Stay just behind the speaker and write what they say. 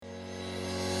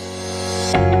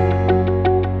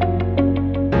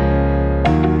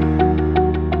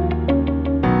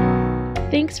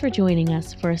for joining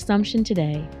us for Assumption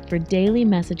Today for daily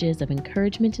messages of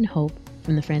encouragement and hope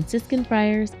from the Franciscan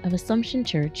Friars of Assumption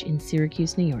Church in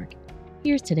Syracuse, New York.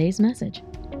 Here's today's message.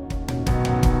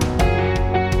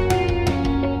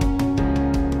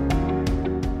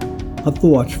 A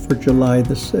thought for July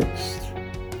the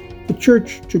 6th. The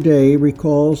Church today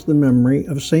recalls the memory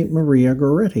of St. Maria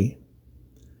Goretti.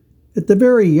 At the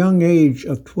very young age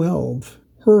of 12,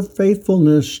 her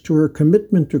faithfulness to her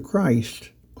commitment to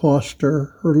Christ cost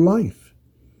her her life.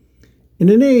 In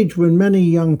an age when many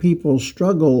young people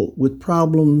struggle with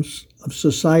problems of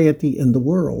society and the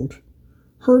world,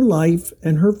 her life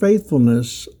and her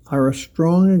faithfulness are a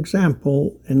strong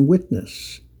example and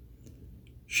witness.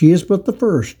 She is but the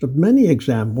first of many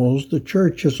examples the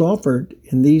Church has offered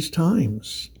in these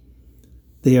times.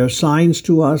 They are signs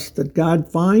to us that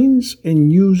God finds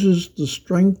and uses the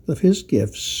strength of His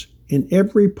gifts in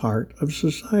every part of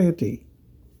society.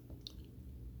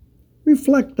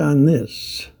 Reflect on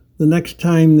this the next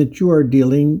time that you are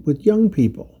dealing with young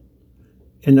people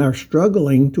and are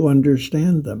struggling to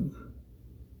understand them.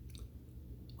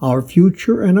 Our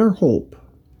future and our hope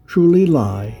truly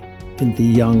lie in the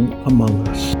young among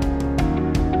us.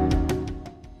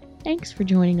 Thanks for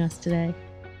joining us today.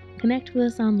 Connect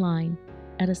with us online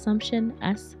at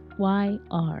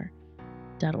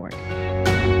AssumptionSYR.org.